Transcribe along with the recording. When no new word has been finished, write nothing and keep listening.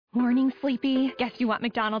Morning, Sleepy. Guess you want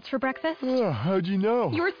McDonald's for breakfast? Oh, how'd you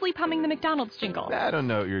know? You were sleep humming the McDonald's jingle. I don't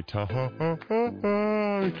know what you're talking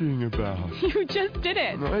about. You just did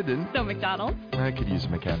it. No, I didn't. So McDonald's? I could use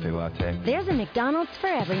my cafe latte. There's a McDonald's for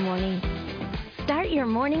every morning. Start your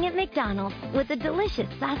morning at McDonald's with a delicious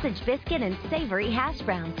sausage biscuit and savory hash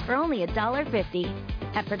browns for only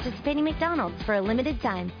 $1.50. At participating McDonald's for a limited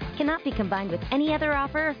time. Cannot be combined with any other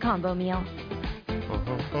offer or combo meal.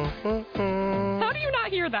 How do you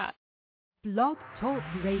not hear that? Blog Talk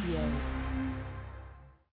Radio.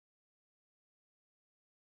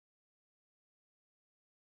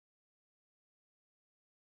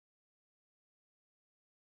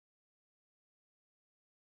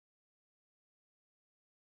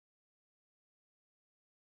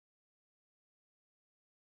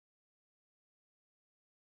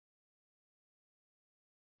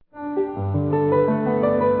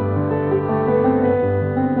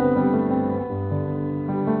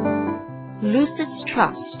 Lucis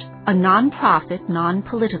Trust, a non-profit,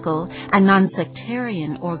 non-political, and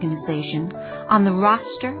non-sectarian organization on the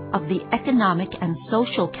roster of the Economic and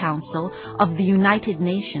Social Council of the United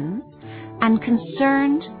Nations and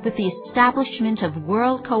concerned with the establishment of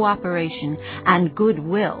world cooperation and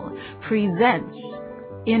goodwill, presents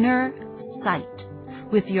Inner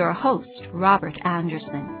Sight with your host, Robert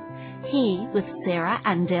Anderson. He, with Sarah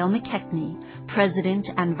and Dale McKechnie, President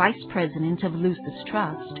and Vice President of Lucis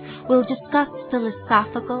Trust, will discuss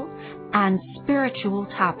philosophical and spiritual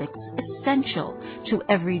topics essential to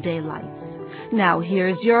everyday life. Now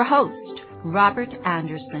here's your host, Robert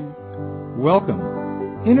Anderson. Welcome.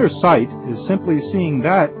 Inner sight is simply seeing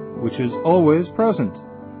that which is always present,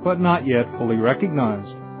 but not yet fully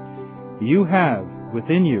recognized. You have,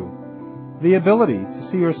 within you, the ability to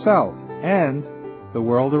see yourself and the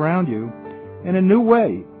world around you in a new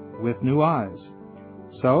way with new eyes.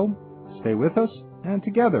 So, stay with us, and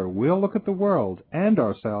together we'll look at the world and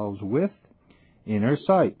ourselves with inner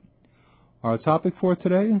sight. Our topic for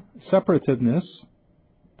today, Separativeness,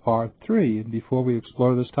 Part 3. Before we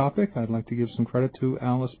explore this topic, I'd like to give some credit to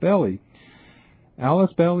Alice Bailey.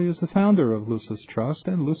 Alice Bailey is the founder of Lucis Trust,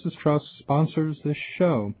 and Lucis Trust sponsors this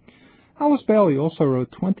show. Alice Bailey also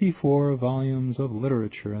wrote 24 volumes of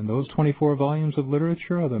literature, and those 24 volumes of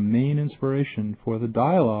literature are the main inspiration for the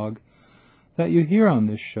dialogue that you hear on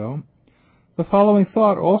this show. The following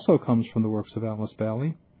thought also comes from the works of Alice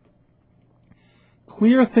Bailey.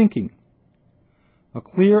 Clear thinking, a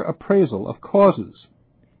clear appraisal of causes,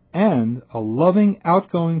 and a loving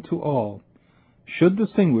outgoing to all should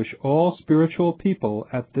distinguish all spiritual people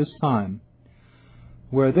at this time.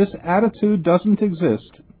 Where this attitude doesn't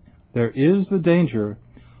exist, there is the danger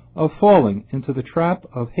of falling into the trap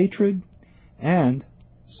of hatred and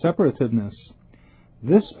separativeness.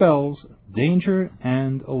 This spells danger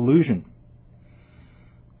and illusion.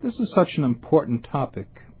 This is such an important topic.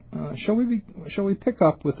 Shall we pick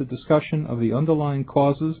up with the discussion of the underlying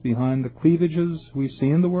causes behind the cleavages we see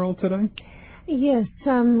in the world today? Yes,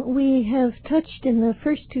 we have touched in the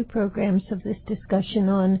first two programs of this discussion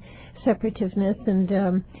on separativeness,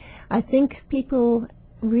 and I think people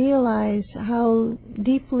realize how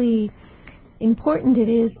deeply important it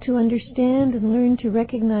is to understand and learn to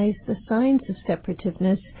recognize the signs of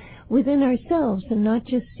separativeness within ourselves and not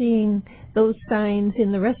just seeing those signs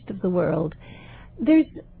in the rest of the world. There's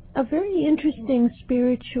a very interesting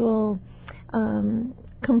spiritual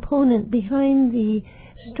component behind the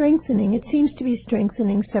strengthening. It seems to be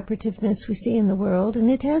strengthening separativeness we see in the world,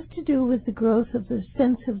 and it has to do with the growth of the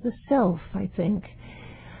sense of the self, I think.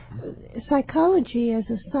 Psychology as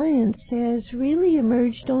a science has really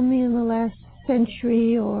emerged only in the last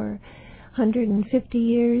century or 150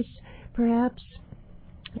 years, perhaps.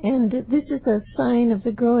 And this is a sign of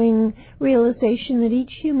the growing realization that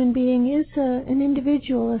each human being is an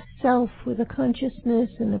individual, a self with a consciousness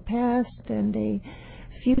and a past and a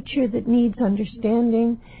future that needs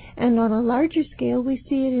understanding. And on a larger scale, we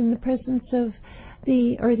see it in the presence of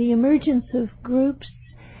the emergence of groups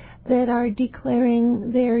that are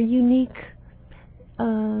declaring their unique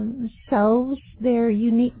selves, their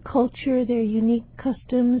unique culture, their unique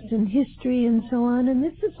customs and history and so on. And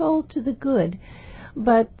this is all to the good.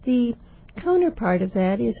 But the counterpart of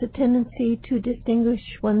that is a tendency to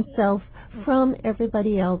distinguish oneself from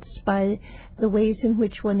everybody else by the ways in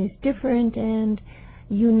which one is different and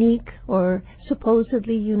unique or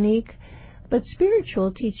supposedly unique. But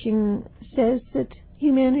spiritual teaching says that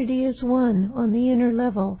humanity is one on the inner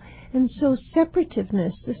level. And so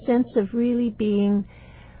separativeness, the sense of really being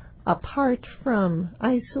apart from,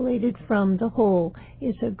 isolated from the whole,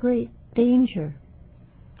 is a great danger.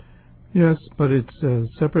 Yes, but it's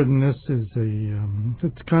separateness is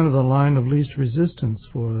it's kind of the line of least resistance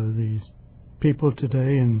for these people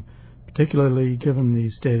today, and particularly given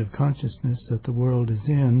the state of consciousness that the world is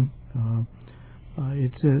in.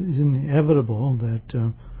 It's inevitable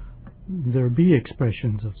that there be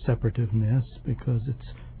expressions of separativeness because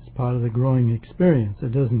it's part of the growing experience.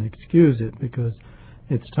 It doesn't excuse it, because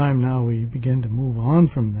it's time now we begin to move on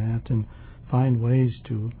from that and find ways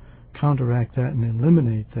to counteract that and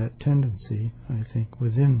eliminate that tendency, I think,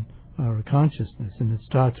 within our consciousness, and it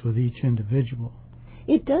starts with each individual.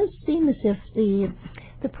 It does seem as if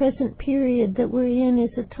the present period that we're in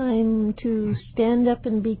is a time to stand up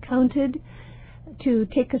and be counted, to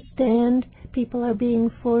take a stand. People are being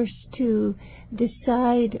forced to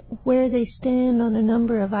decide where they stand on a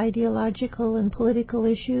number of ideological and political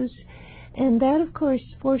issues, and that, of course,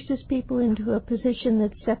 forces people into a position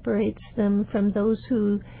that separates them from those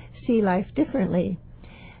who see life differently.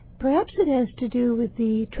 Perhaps it has to do with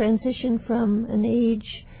the transition from an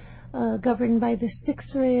age governed by the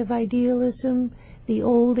sixth ray of idealism, the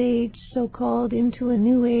old age, so-called, into a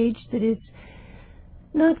new age that is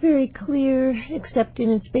not very clear except in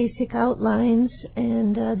its basic outlines,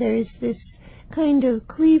 and there is this kind of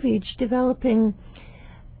cleavage developing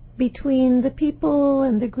between the people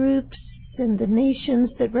and the groups and the nations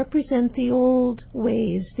that represent the old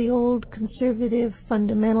ways, the old conservative,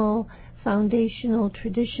 fundamental, foundational,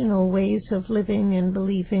 traditional ways of living and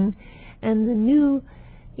believing, and the new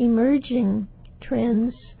emerging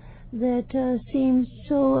trends that seem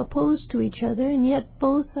so opposed to each other, and yet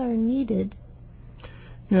both are needed.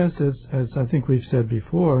 Yes, as I think we've said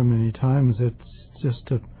before many times, it's just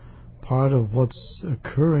a part of what's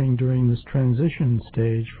occurring during this transition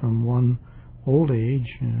stage from one old age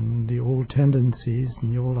and the old tendencies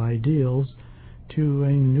and the old ideals to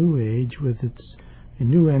a new age with its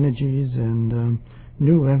new energies and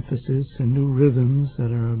new emphasis and new rhythms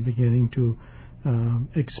that are beginning to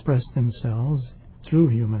express themselves through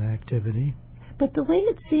human activity. But the way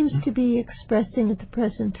it seems to be expressing at the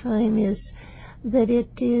present time is that it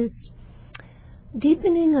is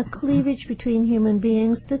deepening a cleavage between human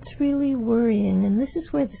beings that's really worrying, and this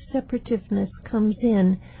is where the separativeness comes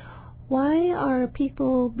in. Why are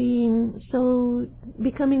people becoming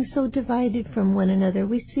so divided from one another?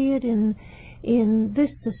 We see it in this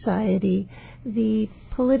society. The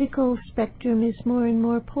political spectrum is more and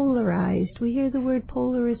more polarized. We hear the word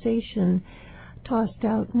polarization tossed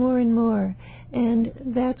out more and more, and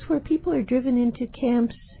that's where people are driven into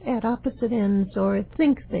camps at opposite ends, or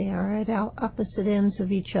think they are at opposite ends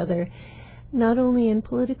of each other, not only in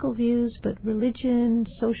political views but religion,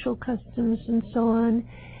 social customs, and so on.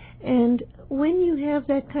 And when you have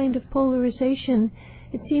that kind of polarization,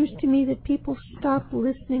 it seems to me that people stop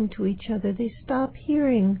listening to each other. They stop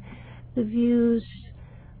hearing the views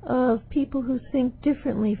of people who think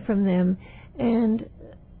differently from them, and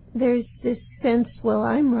there's this sense, well,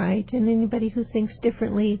 I'm right, and anybody who thinks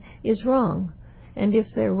differently is wrong. And if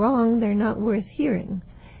they're wrong, they're not worth hearing.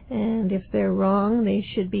 And if they're wrong, they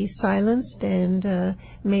should be silenced and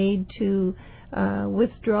made to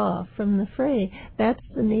withdraw from the fray. That's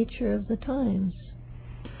the nature of the times.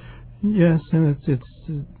 Yes, and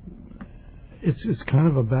it's kind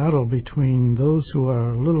of a battle between those who are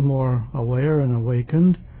a little more aware and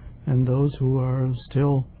awakened and those who are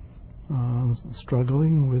still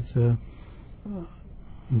struggling with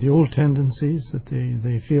the old tendencies that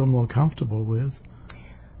they feel more comfortable with.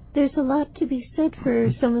 There's a lot to be said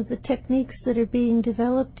for some of the techniques that are being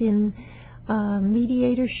developed in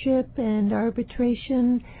mediatorship and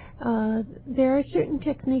arbitration. There are certain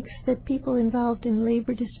techniques that people involved in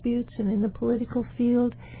labor disputes and in the political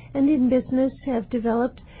field and in business have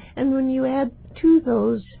developed, and when you add to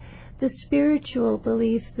those the spiritual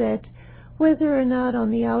belief that whether or not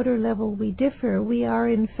on the outer level we differ, we are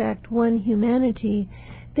in fact one humanity,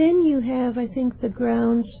 then you have, I think, the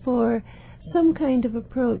grounds for some kind of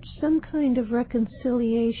approach, some kind of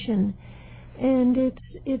reconciliation. And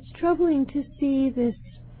it's troubling to see this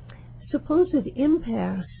supposed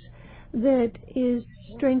impasse that is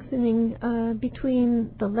strengthening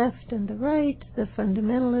between the left and the right, the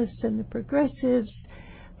fundamentalists and the progressives,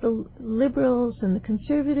 the liberals and the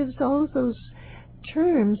conservatives. All of those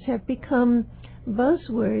terms have become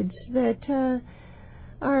buzzwords that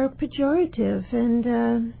are pejorative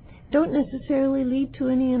and don't necessarily lead to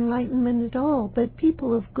any enlightenment at all, but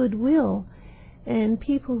people of goodwill and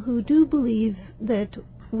people who do believe that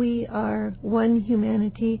we are one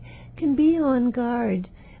humanity can be on guard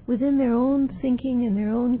within their own thinking and their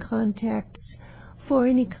own contacts for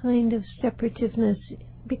any kind of separativeness,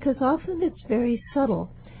 because often it's very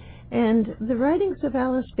subtle. And the writings of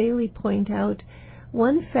Alice Bailey point out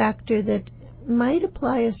one factor that might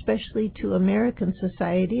apply especially to American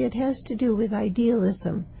society, it has to do with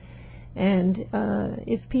idealism. And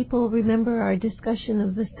if people remember our discussion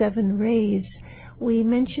of the 7 rays, we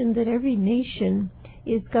mentioned that every nation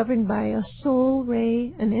is governed by a soul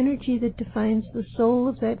ray, an energy that defines the soul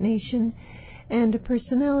of that nation, and a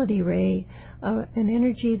personality ray, an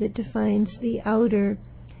energy that defines the outer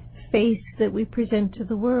face that we present to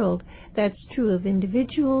the world. That's true of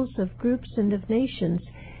individuals, of groups, and of nations.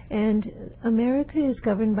 And America is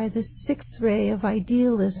governed by the 6th ray of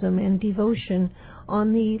idealism and devotion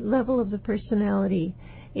on the level of the personality.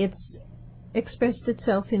 It's expressed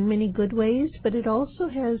itself in many good ways, but it also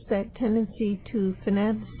has that tendency to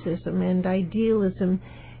fanaticism and idealism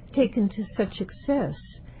taken to such excess.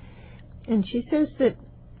 And she says that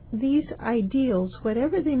these ideals,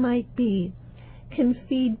 whatever they might be, can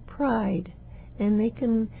feed pride, and they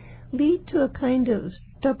can lead to a kind of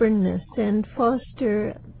stubbornness and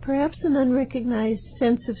foster perhaps an unrecognized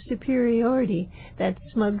sense of superiority, that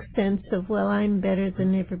smug sense of, well, I'm better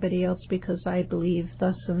than everybody else because I believe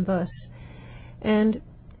thus and thus. And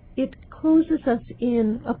it closes us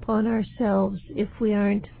in upon ourselves if we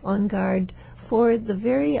aren't on guard for the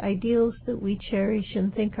very ideals that we cherish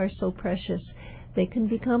and think are so precious. They can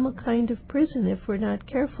become a kind of prison if we're not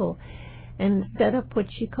careful, and set up what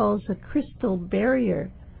she calls a crystal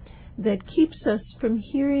barrier that keeps us from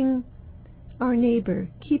hearing our neighbor,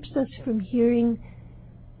 keeps us from hearing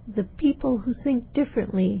the people who think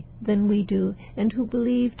differently than we do and who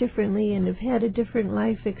believe differently and have had a different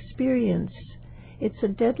life experience. It's a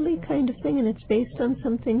deadly kind of thing, and it's based on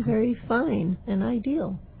something very fine and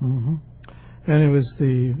ideal. Mm-hmm. And it was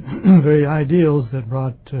the very ideals that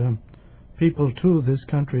brought people to this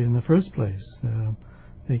country in the first place.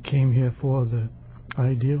 They came here for the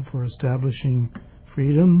ideal for establishing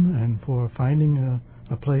freedom and for finding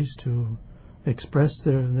a place to express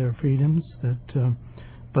their freedoms.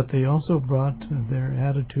 But they also brought their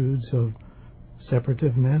attitudes of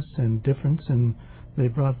separativeness and difference, and they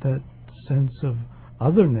brought that sense of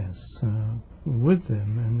otherness with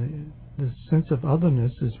them. And the sense of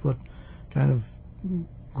otherness is what kind of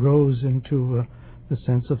grows into the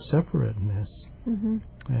sense of separateness. Mm-hmm.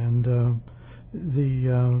 And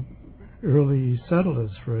the early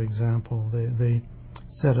settlers, for example, they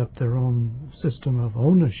set up their own system of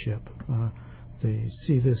ownership. They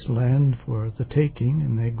see this land for the taking,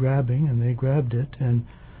 and they're grabbing, and they grabbed it, and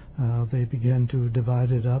they began to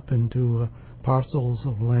divide it up into parcels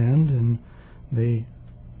of land, and they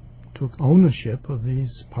took ownership of these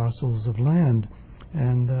parcels of land.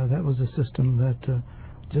 And that was a system that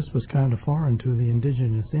just was kind of foreign to the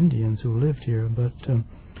indigenous Indians who lived here. But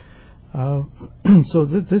so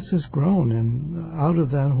this has grown, and out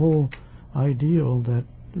of that whole ideal that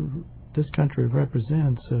this country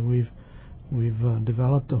represents, we've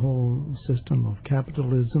developed a whole system of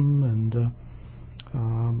capitalism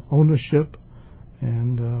and ownership,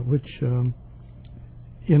 and which,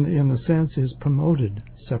 in a sense, is promoted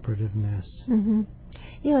separativeness. Mm-hmm.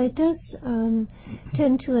 Yeah, it does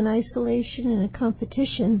tend to an isolation and a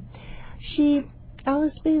competition.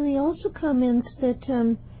 Alice Bailey also comments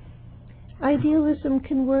that idealism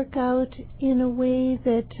can work out in a way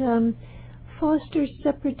that fosters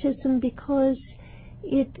separatism because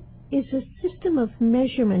it is a system of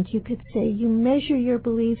measurement, you could say. You measure your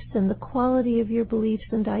beliefs and the quality of your beliefs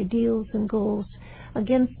and ideals and goals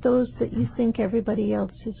against those that you think everybody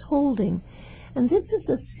else is holding. And this is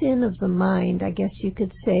a sin of the mind, I guess you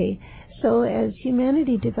could say. So as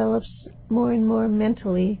humanity develops more and more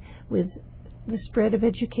mentally with the spread of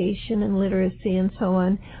education and literacy and so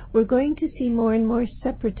on, we're going to see more and more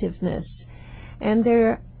separativeness. And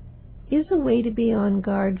there is a way to be on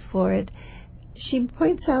guard for it. She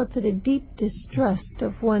points out that a deep distrust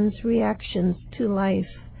of one's reactions to life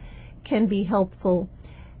can be helpful.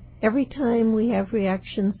 Every time we have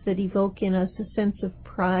reactions that evoke in us a sense of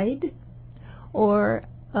pride, or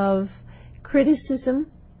of criticism,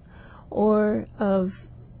 or of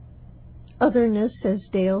otherness, as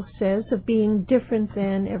Dale says, of being different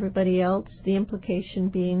than everybody else, the implication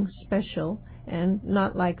being special and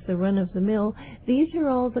not like the run-of-the-mill. These are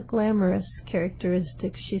all the glamorous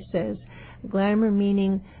characteristics, she says. Glamour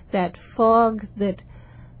meaning that fog that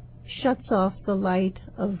shuts off the light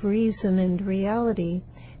of reason and reality.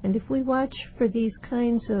 And if we watch for these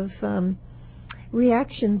kinds of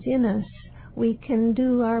reactions in us, we can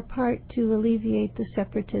do our part to alleviate the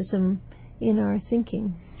separatism in our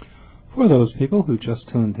thinking. For those people who just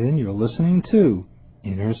tuned in, you're listening to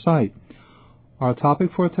Inner Sight. Our topic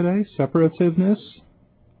for today, Separativeness,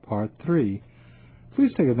 Part 3.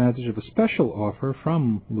 Please take advantage of a special offer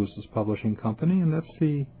from Lucis Publishing Company, and that's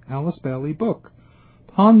the Alice Bailey book,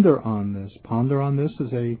 Ponder on This. Ponder on This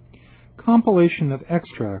is a compilation of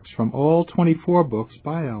extracts from all 24 books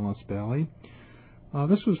by Alice Bailey.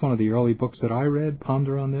 This was one of the early books that I read,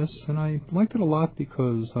 Ponder on This, and I liked it a lot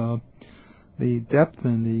because the depth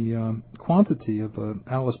and the quantity of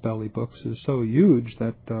Alice Bailey books is so huge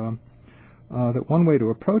that that one way to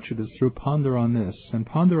approach it is through Ponder on This. And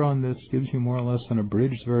Ponder on This gives you more or less an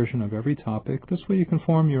abridged version of every topic. This way you can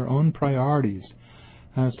form your own priorities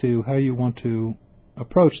as to how you want to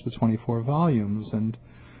approach the 24 volumes. And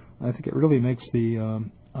I think it really makes the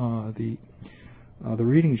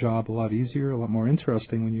reading job a lot easier, a lot more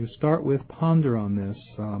interesting when you start with Ponder on This.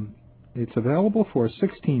 It's available for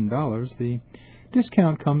 $16. The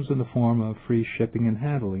discount comes in the form of free shipping and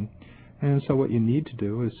handling. And so what you need to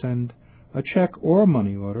do is send a check or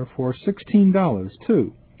money order for $16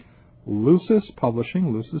 to Lucis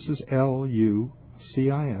Publishing. Lucis is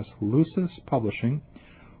L-U-C-I-S. Lucis Publishing,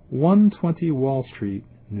 120 Wall Street,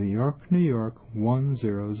 New York, New York,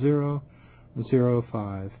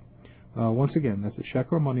 10005. Once again, that's a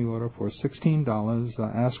check or money order for $16.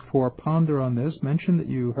 Ask for Ponder on This. Mention that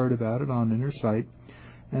you heard about it on Inner Sight,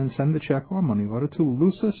 and send the check or money order to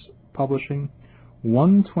Lucis Publishing,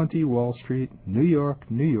 120 Wall Street, New York,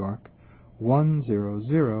 New York,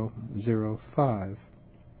 10005.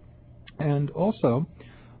 And also,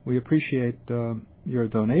 we appreciate your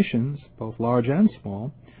donations, both large and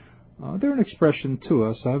small. They're an expression to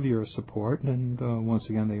us of your support, and once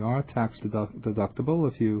again, they are tax deductible.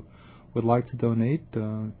 If you would like to donate,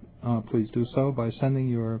 please do so by sending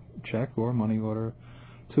your check or money order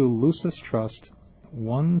to Lucis Trust,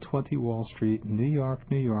 120 Wall Street, New York,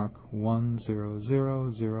 New York,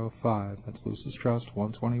 10005. That's Lucis Trust,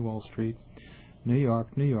 120 Wall Street, New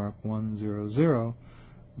York, New York,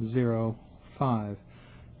 10005.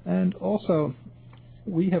 And also,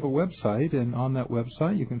 we have a website, and on that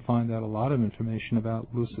website you can find out a lot of information about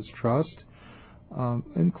Lucis Trust,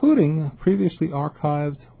 including previously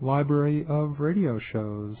archived library of radio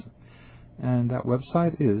shows. And that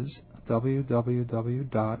website is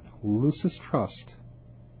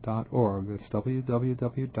www.lucistrust.org. It's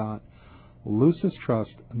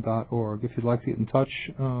www.lucistrust.org. If you'd like to get in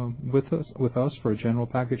touch with us for a general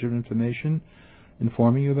package of information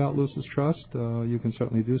informing you about Lucis Trust, you can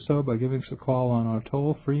certainly do so by giving us a call on our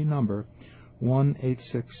toll-free number,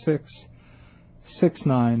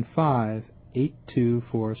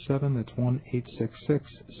 1-866-695-8247. That's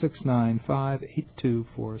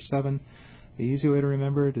 1-866-695-8247. The easy way to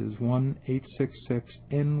remember it is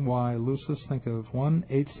 1-866-NY-LUCIS. Think of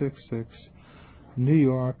 1-866-New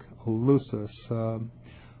York Lucis.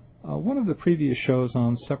 One of the previous shows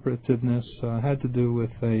on separativeness had to do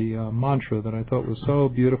with a mantra that I thought was so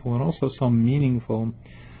beautiful and also so meaningful,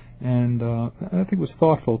 and I think it was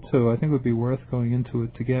thoughtful too. I think it would be worth going into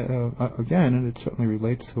it again, and it certainly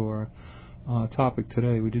relates to our topic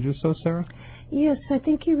today. Would you do so, Sarah? Yes, I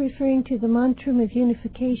think you're referring to the mantra of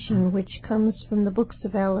unification, which comes from the books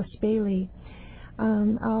of Alice Bailey.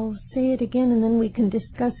 I'll say it again and then we can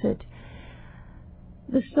discuss it.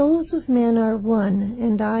 The souls of men are one,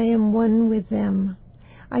 and I am one with them.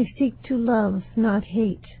 I seek to love, not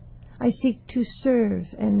hate. I seek to serve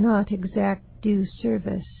and not exact due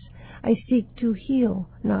service. I seek to heal,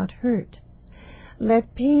 not hurt.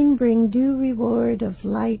 Let pain bring due reward of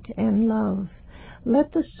light and love.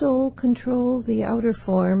 Let the soul control the outer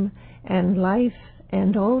form and life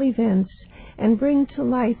and all events, and bring to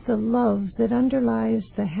light the love that underlies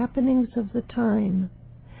the happenings of the time.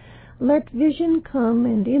 Let vision come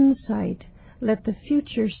and insight, let the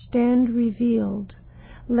future stand revealed.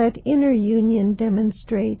 Let inner union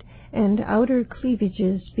demonstrate, and outer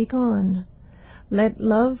cleavages be gone. Let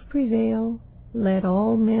love prevail, let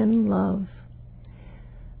all men love.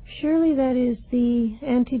 Surely that is the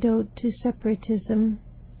antidote to separatism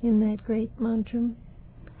in that great mantra.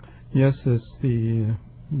 Yes, it's the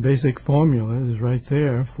basic formula is right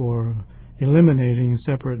there for eliminating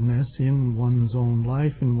separateness in one's own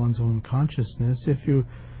life, in one's own consciousness. If you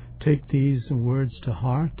take these words to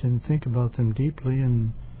heart and think about them deeply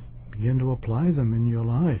and begin to apply them in your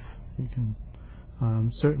life, you can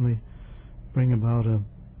certainly bring about a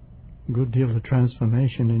good deal of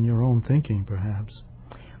transformation in your own thinking, perhaps.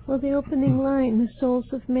 Well, the opening line, the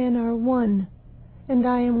souls of men are one, and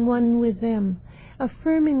I am one with them.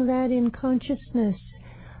 Affirming that in consciousness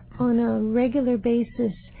on a regular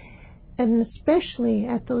basis, and especially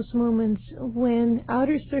at those moments when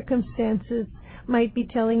outer circumstances might be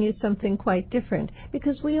telling you something quite different,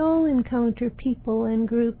 because we all encounter people and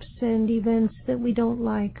groups and events that we don't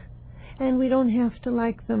like. and we don't have to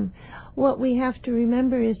like them. What we have to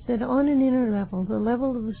remember is that on an inner level, the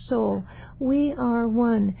level of the soul, we are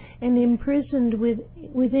one, and imprisoned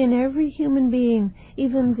within every human being,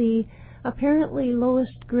 even the apparently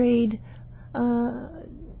lowest grade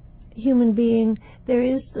human being, there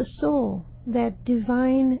is the soul, that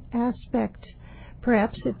divine aspect.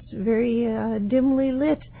 Perhaps it's very dimly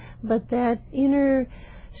lit, but that inner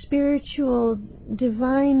spiritual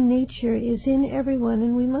divine nature is in everyone,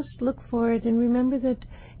 and we must look for it and remember that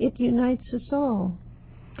it unites us all.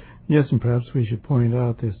 Yes, and perhaps we should point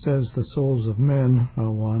out it says the souls of men are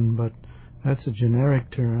one, but that's a generic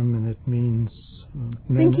term, and it means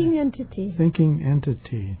thinking entity. Thinking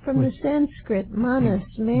entity. From the Sanskrit, manas.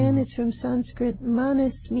 Man is from Sanskrit,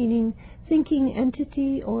 manas, meaning thinking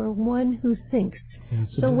entity or one who thinks. Yes,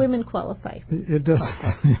 so women qualify. It doesn't.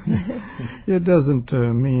 It doesn't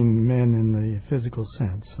mean men in the physical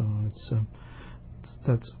sense. So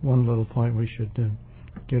that's one little point we should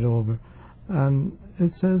get over. And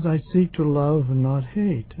it says, "I seek to love and not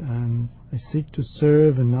hate, and I seek to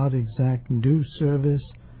serve and not exact due service.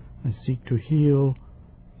 I seek to heal,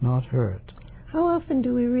 not hurt." How often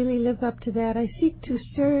do we really live up to that? I seek to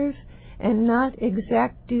serve and not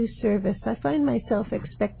exact due service. I find myself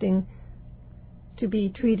expecting to be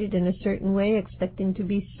treated in a certain way, expecting to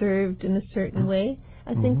be served in a certain way.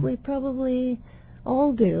 I think we probably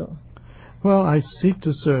all do. Well, I seek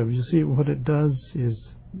to serve. You see, what it does is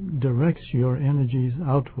directs your energies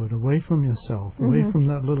outward, away from yourself, away from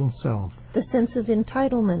that little self. The sense of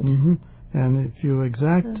entitlement. And if you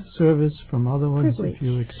exact service from other ones, privilege. If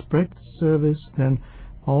you expect service, then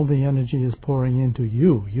all the energy is pouring into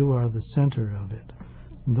you. You are the center of it,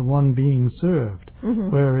 the one being served.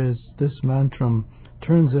 Whereas this mantra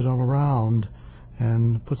turns it all around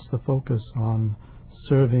and puts the focus on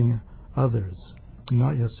serving others,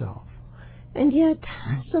 not yourself. And yet,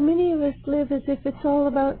 so many of us live as if it's all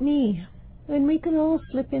about me. And we can all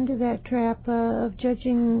slip into that trap of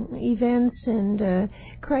judging events and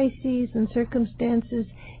crises and circumstances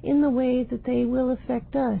in the way that they will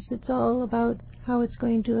affect us. It's all about how it's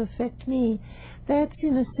going to affect me. That's,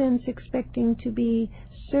 in a sense, expecting to be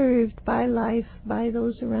served by life, by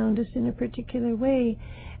those around us in a particular way.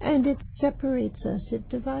 And it separates us, it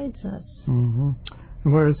divides us. And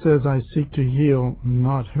where it says, "I seek to heal,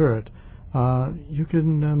 not hurt," you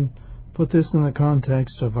can put this in the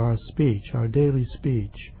context of our speech, our daily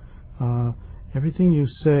speech. Everything you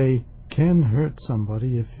say can hurt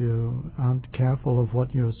somebody if you aren't careful of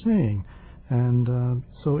what you're saying. And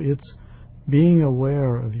so it's being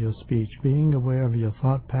aware of your speech, being aware of your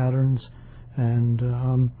thought patterns, and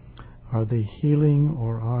are they healing,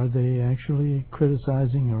 or are they actually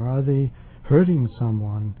criticizing, or are they hurting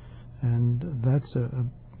someone? And that's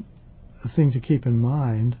a thing to keep in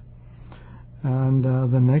mind. And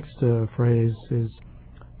the next phrase is,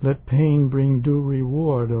 "Let pain bring due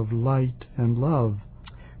reward of light and love."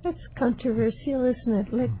 That's controversial, isn't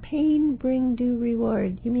it? Let pain bring due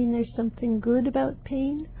reward. You mean there's something good about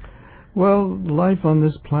pain? Well, life on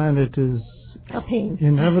this planet is a pain.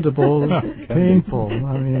 Inevitable, painful.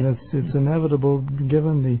 I mean, it's inevitable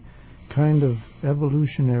given the kind of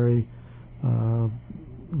evolutionary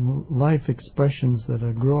life expressions that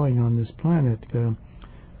are growing on this planet.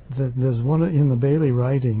 There's one in the Bailey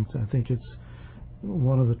writings, I think it's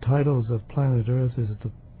one of the titles of Planet Earth is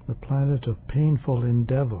the planet of painful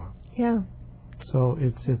endeavor. Yeah. So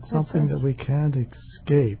it's something that we can't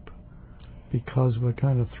escape because we're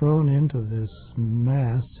kind of thrown into this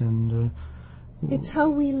mass, and it's how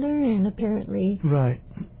we learn, apparently. Right.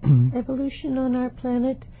 Evolution on our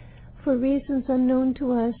planet, for reasons unknown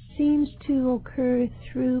to us, seems to occur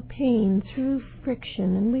through pain, through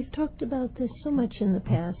friction, and we've talked about this so much in the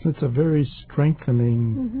past. It's a very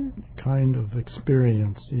strengthening kind of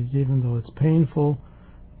experience, even though it's painful,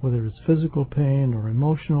 whether it's physical pain or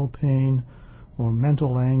emotional pain or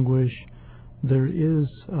mental anguish. There is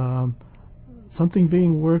something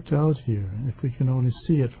being worked out here, if we can only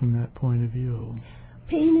see it from that point of view.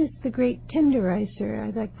 Pain is the great tenderizer, I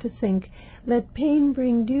like to think. Let pain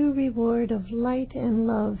bring due reward of light and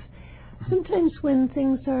love. Sometimes when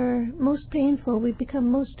things are most painful, we become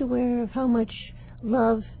most aware of how much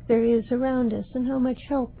love there is around us and how much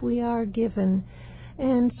help we are given.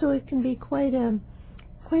 And so it can be quite an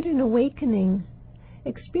awakening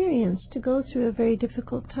experience to go through a very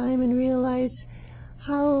difficult time and realize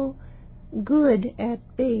how good at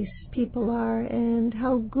base people are and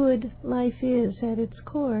how good life is at its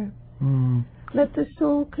core. Let the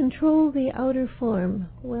soul control the outer form.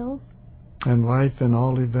 Well, and life in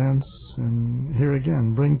all events, and here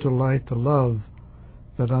again, bring to light the love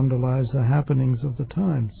that underlies the happenings of the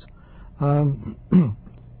times.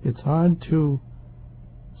 it's hard to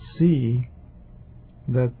see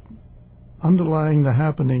that underlying the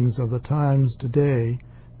happenings of the times today,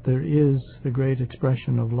 there is the great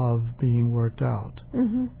expression of love being worked out.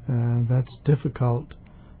 Mm-hmm. And that's difficult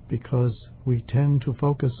because we tend to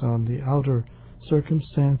focus on the outer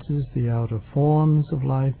circumstances, the outer forms of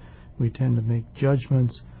life. We tend to make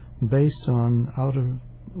judgments based on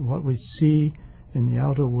what we see in the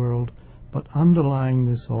outer world, but underlying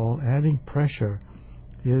this all, adding pressure,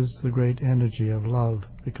 is the great energy of love,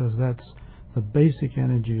 because that's the basic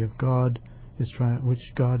energy of God,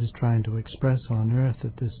 which God is trying to express on earth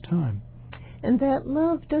at this time. And that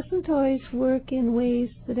love doesn't always work in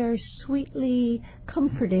ways that are sweetly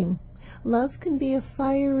comforting. Love can be a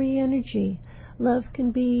fiery energy. Love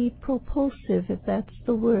can be propulsive, if that's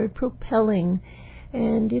the word, propelling.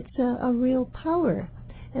 And it's a real power.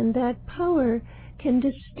 And that power can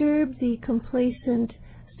disturb the complacent,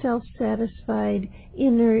 self-satisfied,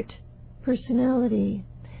 inert personality.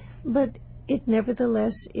 But it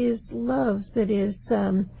nevertheless is love that is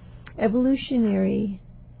evolutionary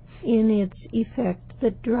in its effect,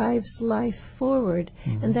 that drives life forward.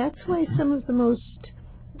 Mm-hmm. And that's why some of the most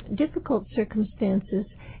difficult circumstances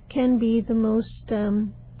can be the most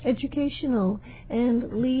educational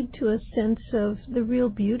and lead to a sense of the real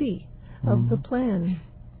beauty of the plan.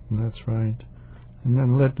 That's right. And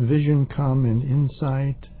then let vision come in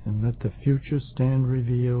insight, and let the future stand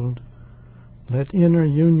revealed. Let inner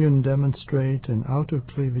union demonstrate, and outer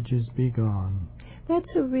cleavages be gone.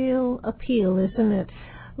 That's a real appeal, isn't it?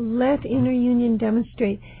 Let inner union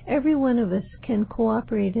demonstrate. Every one of us can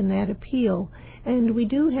cooperate in that appeal. And we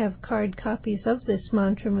do have card copies of this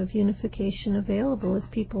mantra of unification available if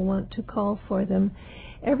people want to call for them.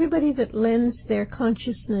 Everybody that lends their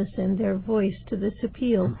consciousness and their voice to this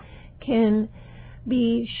appeal can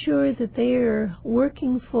be sure that they are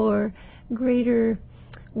working for greater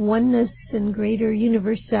oneness and greater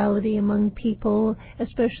universality among people,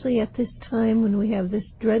 especially at this time when we have this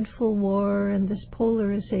dreadful war and this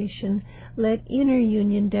polarization. Let inner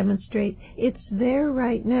union demonstrate. It's there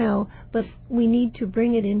right now, but we need to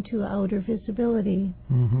bring it into outer visibility.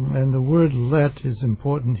 Mm-hmm. And the word let is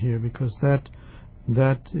important here, because that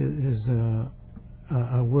is a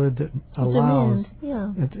word that allows.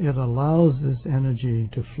 It allows this energy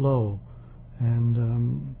to flow,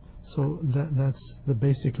 and so that's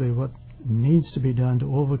basically what needs to be done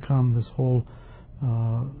to overcome this whole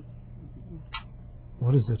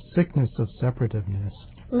sickness of separativeness.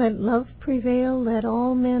 Let love prevail, let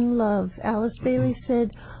all men love. Alice Bailey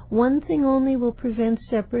said, one thing only will prevent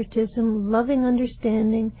separatism, loving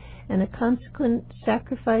understanding, and a consequent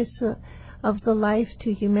sacrifice of the life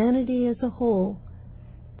to humanity as a whole.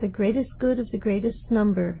 The greatest good of the greatest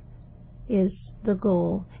number is the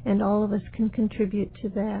goal, and all of us can contribute to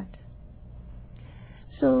that.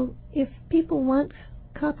 So if people want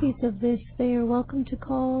copies of this, they are welcome to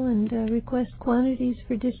call and request quantities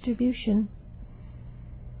for distribution.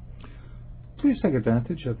 Please take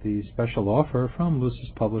advantage of the special offer from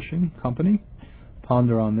Lucis Publishing Company.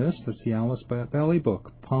 Ponder on This, that's the Alice Bailey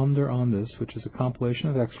book, Ponder on This, which is a compilation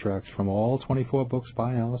of extracts from all 24 books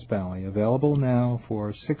by Alice Bailey, available now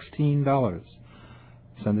for $16.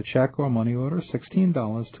 Send a check or money order,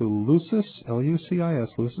 $16, to Lucis, L-U-C-I-S,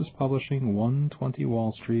 Lucis Publishing, 120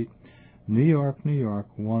 Wall Street, New York, New York,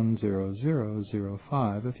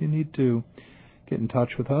 10005. If you need to get in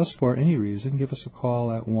touch with us for any reason, give us a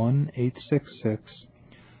call at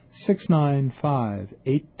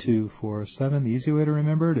 1-866-695-8247. The easy way to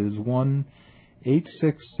remember it is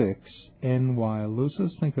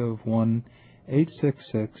 1-866-NY-LUCIS. Think of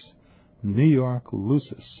 1-866-New York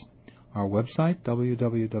Lucis. Our website,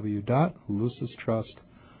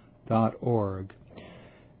 www.lucistrust.org.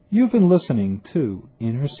 You've been listening to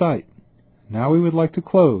Inner Sight. Now we would like to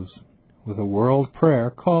close with a world prayer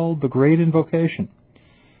called the Great Invocation.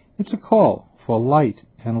 It's a call for light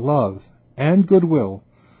and love and goodwill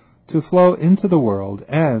to flow into the world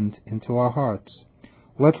and into our hearts.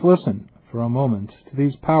 Let's listen for a moment to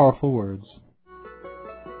these powerful words.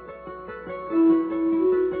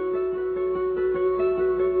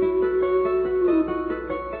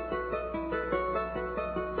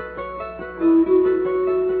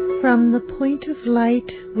 From the point of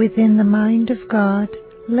light within the mind of God,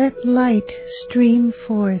 let light stream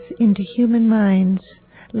forth into human minds.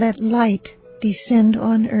 Let light descend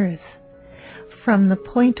on earth. From the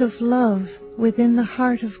point of love within the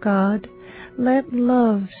heart of God, let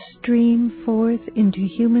love stream forth into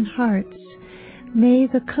human hearts. May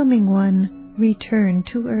the coming one return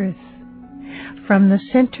to earth. From the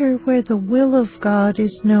center where the will of God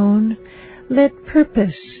is known, let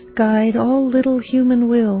purpose guide all little human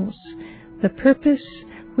wills. The purpose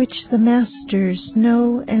which the masters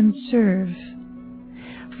know and serve.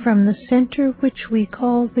 From the center which we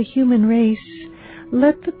call the human race,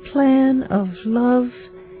 let the plan of love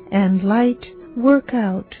and light work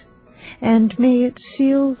out, and may it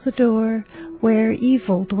seal the door where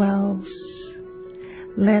evil dwells.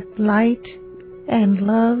 Let light and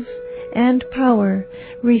love and power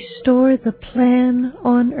restore the plan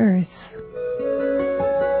on earth.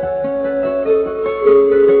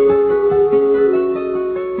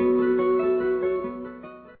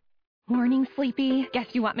 Morning, Sleepy. Guess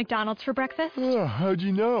you want McDonald's for breakfast? Oh, how'd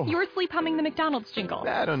you know? You were sleep humming the McDonald's jingle.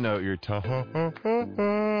 I don't know what you're talking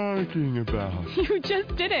about. You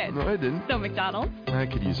just did it. No, I didn't. So, McDonald's? I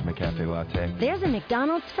could use my cafe latte. There's a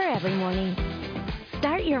McDonald's for every morning.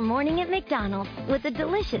 Start your morning at McDonald's with a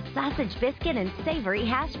delicious sausage biscuit and savory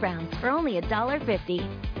hash browns for only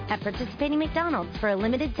 $1.50. At participating McDonald's for a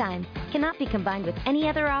limited time. Cannot be combined with any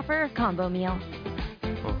other offer or combo meal.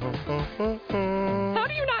 How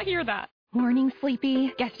do you not hear that? Morning,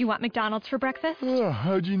 Sleepy. Guess you want McDonald's for breakfast? Oh,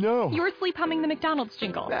 how'd you know? You were sleep humming the McDonald's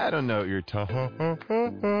jingle. I don't know what you're talking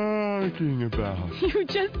about. You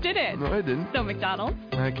just did it. No, I didn't. So, McDonald's?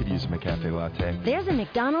 I could use my cafe latte. There's a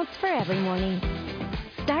McDonald's for every morning.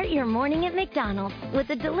 Start your morning at McDonald's with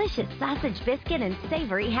a delicious sausage biscuit and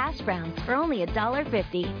savory hash browns for only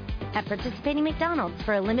 $1.50. At participating McDonald's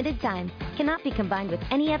for a limited time. Cannot be combined with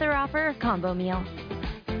any other offer or combo meal.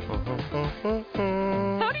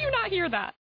 How do you not hear that?